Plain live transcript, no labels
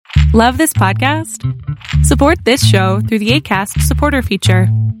Love this podcast? Support this show through the Acast supporter feature.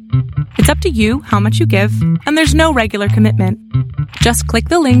 It's up to you how much you give, and there's no regular commitment. Just click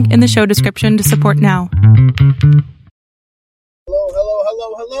the link in the show description to support now.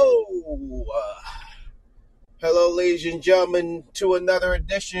 Hello, ladies and gentlemen, to another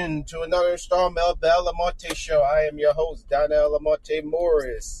installment of the Elamonte Show. I am your host, Donnell Elamonte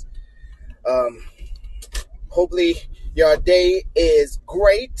Morris. Hopefully your day is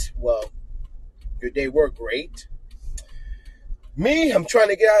great. Well, your day were great. Me, I'm trying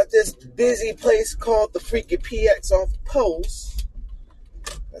to get out of this busy place called the Freaky PX off Post.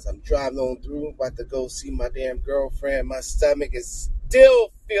 As I'm driving on through, about to go see my damn girlfriend. My stomach is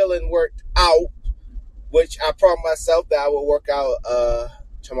still feeling worked out, which I promised myself that I will work out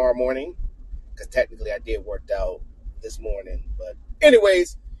tomorrow morning. Because technically I did work out this morning. But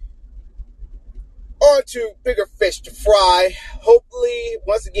anyways, on to bigger fish to fry. Hopefully,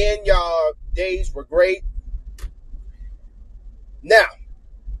 once again, y'all days were great. Now,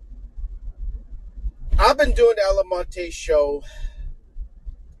 I've been doing the Elamonte Show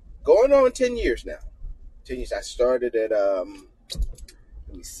going on 10 years now. 10 years. I started at, I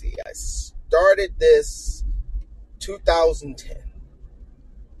started this 2010.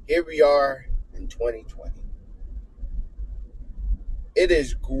 Here we are in 2020. It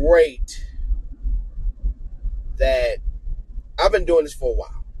is great that I've been doing this for a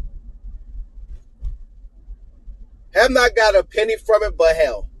while. Have not got a penny from it, but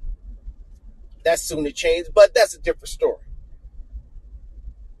hell, that's soon to change, but that's a different story.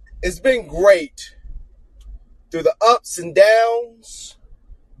 It's been great through the ups and downs,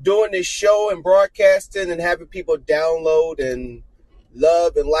 doing this show and broadcasting and having people download and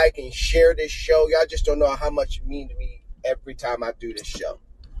love and like and share this show. Y'all just don't know how much it means to me every time I do this show.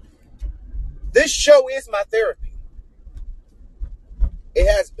 This show is my therapy. It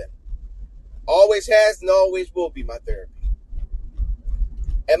has been. Always has and always will be my therapy.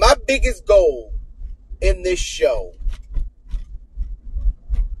 And my biggest goal in this show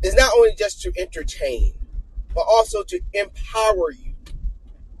is not only just to entertain, but also to empower you.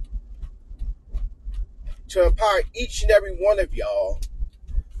 To empower each and every one of y'all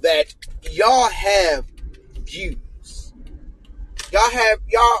that y'all have views.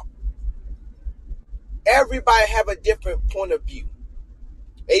 Everybody have a different point of view.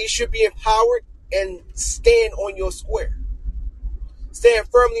 And you should be empowered and stand on your square. Stand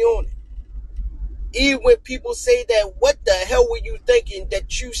firmly on it. Even when people say that, what the hell were you thinking,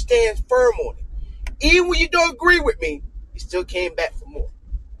 that you stand firm on it. Even when you don't agree with me, you still came back for more.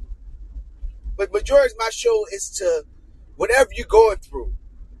 But majority of my show is to, whatever you're going through,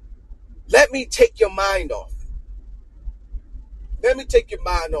 let me take your mind off it. Let me take your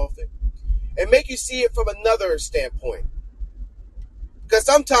mind off it and make you see it from another standpoint. Because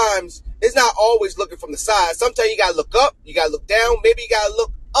sometimes it's not always looking from the side. Sometimes you got to look up, you got to look down, maybe you got to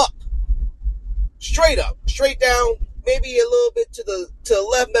look up. Straight up, straight down, maybe a little bit to the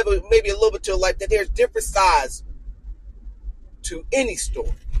left, maybe a little bit to the right. That there's different sides to any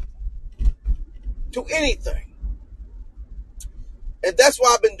story, to anything. And that's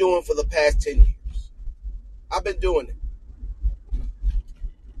what I've been doing for the past 10 years. I've been doing it.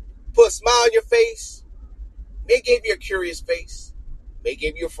 Put a smile on your face, may give you a curious face. May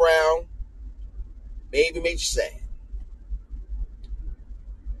give you a frown. Maybe make you sad.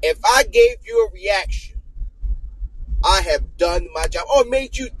 If I gave you a reaction, I have done my job. Or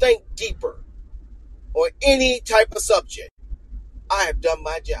made you think deeper on any type of subject, I have done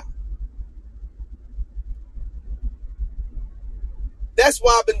my job. That's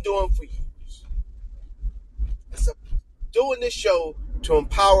what I've been doing for years. Doing this show to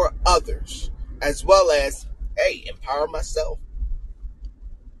empower others, as well as, empower myself.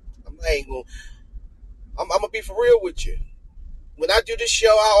 I'm going to be for real with you. When I do this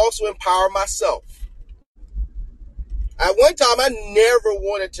show, I also empower myself. At one time, I never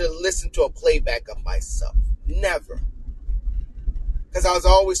wanted to listen to a playback of myself. Never. Because I was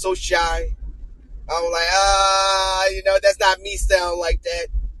always so shy. I was like, that's not me sound like that.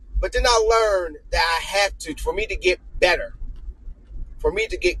 But then I learned that I had to, for me to get better, for me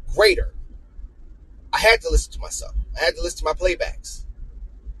to get greater, I had to listen to myself. I had to listen to my playbacks.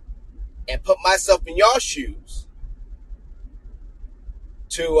 And put myself in y'all's shoes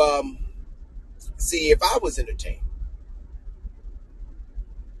to see if I was entertained.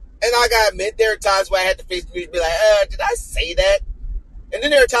 And I gotta admit, there are times where I had to face the music and be like, did I say that? And then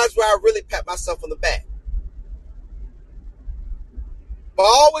there are times where I really pat myself on the back. But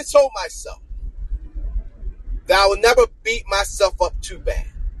I always told myself that I would never beat myself up too bad.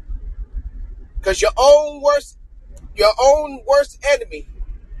 Because your own worst enemy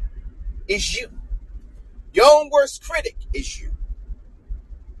is you. Your own worst critic is you.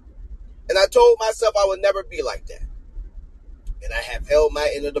 And I told myself I would never be like that. And I have held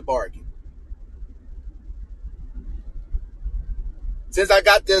my end of the bargain. Since I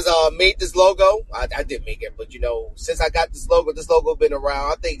got this, made this logo, I didn't make it, but since I got this logo been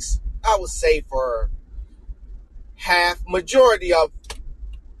around, I would say for majority of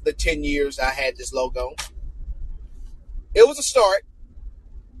the 10 years I had this logo. It was a start.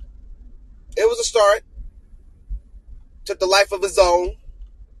 Took the life of its own.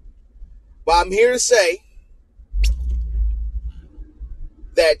 But I'm here to say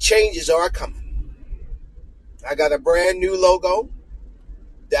that changes are coming. I got a brand new logo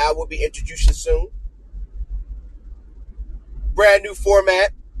that I will be introducing soon. Brand new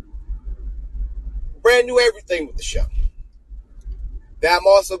format. Brand new everything with the show. Now I'm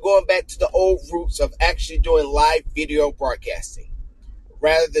also going back to the old roots of actually doing live video broadcasting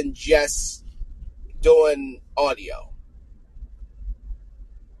rather than just doing audio.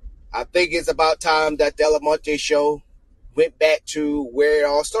 I think it's about time that the Alamonte Show went back to where it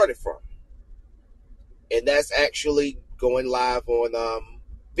all started from. And that's actually going live on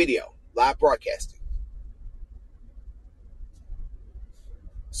video, live broadcasting.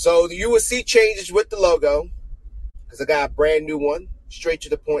 So you will see changes with the logo because I got a brand new one, straight to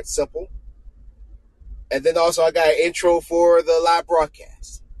the point, simple. And then also I got an intro for the live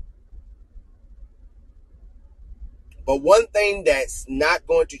broadcast. But one thing that's not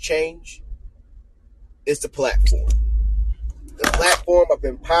going to change is the platform. The platform of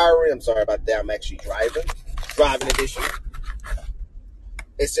empowering, I'm sorry about that, I'm actually driving edition.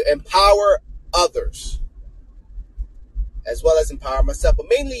 It's to empower others as well as empower myself, but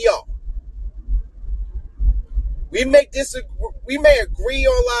mainly y'all. We may agree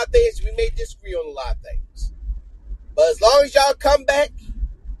on a lot of things, we may disagree on a lot of things. But as long as y'all come back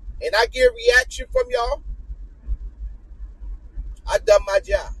and I get a reaction from y'all, I've done my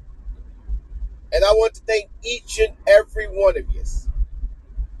job. And I want to thank each and every one of you.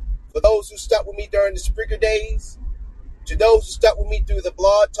 For those who stuck with me during the Spreaker days, to those who stuck with me through the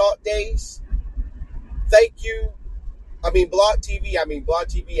Blog Talk days, thank you. Blog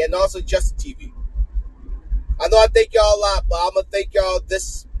TV, and also Justin TV. I know I thank y'all a lot, but I'm going to thank y'all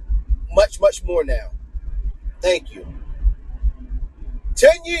this much, much more now. Thank you.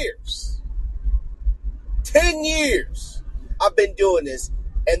 10 years. 10 years I've been doing this.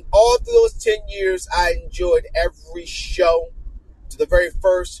 And all through those 10 years, I enjoyed every show to the very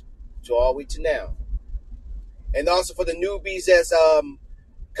first to all the way to now. And also for the newbies that's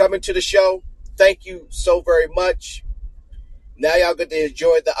coming to the show, thank you so very much. Now y'all get to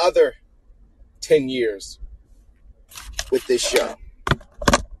enjoy the other 10 years with this show.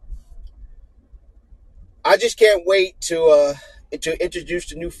 I just can't wait to introduce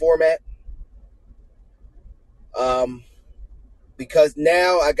the new format. Because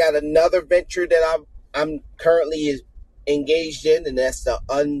now I got another venture that I'm currently engaged in, and that's the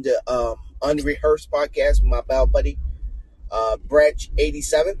Unrehearsed podcast with my pal buddy, Branch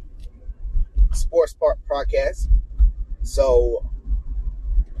 87, Sports Park Podcast. So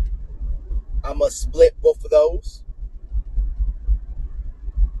I'm going to split both of those.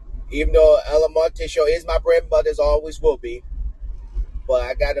 Even though Alamonte Show is my bread and butter, as always will be. But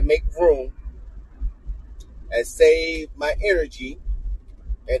I got to make room and save my energy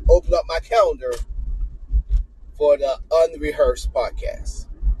and open up my calendar for the Unrehearsed podcast.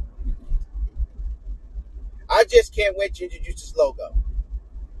 I just can't wait to introduce this logo.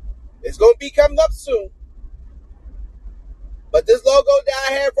 It's going to be coming up soon. But this logo that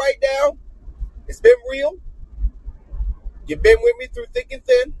I have right now, it's been real. You've been with me through thick and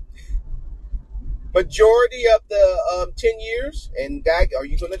thin. Majority of the 10 years. And God, are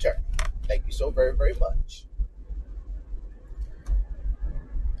you going to turn? Thank you so very, very much.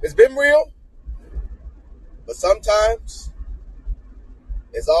 It's been real. But sometimes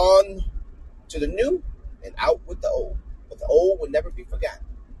it's on to the new and out with the old. But the old will never be forgotten.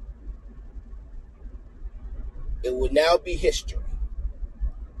 It will now be history.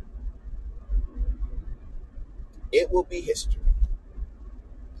 It will be history.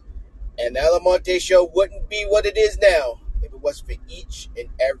 And the Alamonte Show wouldn't be what it is now if it wasn't for each and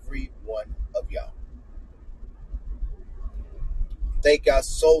every one of y'all. Thank y'all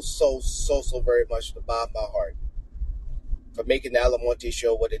so very much from the bottom of my heart for making the Alamonte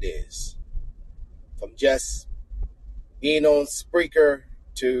Show what it is. From just being on Spreaker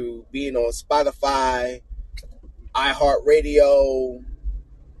to being on Spotify, iHeartRadio,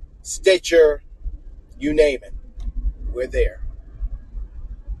 Stitcher, you name it. We're there.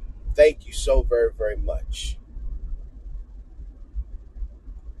 Thank you so very, very much.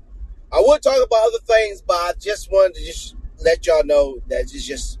 I I would talk about other things, but I just wanted to just let y'all know that it's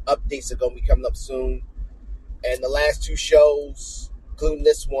just updates are going to be coming up soon. And the last 2 shows, including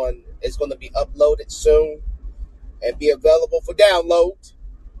this one, is going to be uploaded soon and be available for download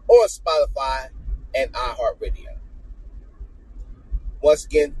on Spotify and iHeartRadio. Once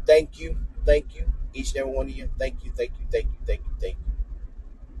again, thank you, each and every one of you. Thank you.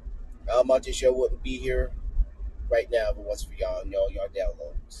 Monte Show wouldn't be here right now if it was for y'all and y'all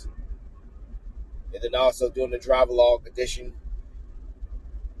downloads. And then also doing the Drive-Along edition,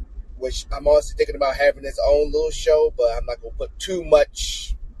 which I'm also thinking about having its own little show, but I'm not going to put too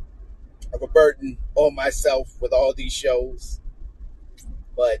much of a burden on myself with all these shows.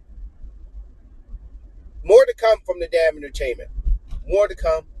 But more to come from the damn entertainment. More to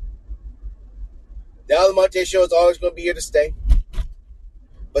come. The Alamonte Show is always going to be here to stay.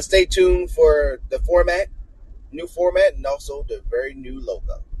 But stay tuned for the new format, and also the very new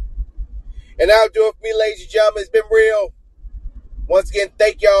logo. And that'll do it for me, ladies and gentlemen. It's been real. Once again,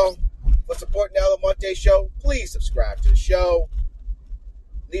 thank y'all for supporting the Alamonte Show. Please subscribe to the show.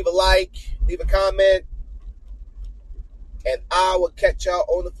 Leave a like. Leave a comment. And I will catch y'all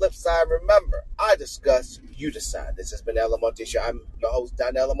on the flip side. Remember, I discuss, you decide. This has been the Alamonte Show. I'm your host,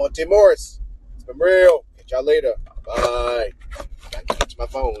 Don Alamonte Morris. It's been real. Catch y'all later. Bye. I got to catch my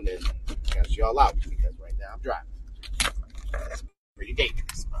phone and catch y'all out because right now I'm driving. That's pretty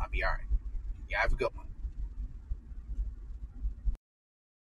dangerous, but I'll be all right. Yeah, have a good one.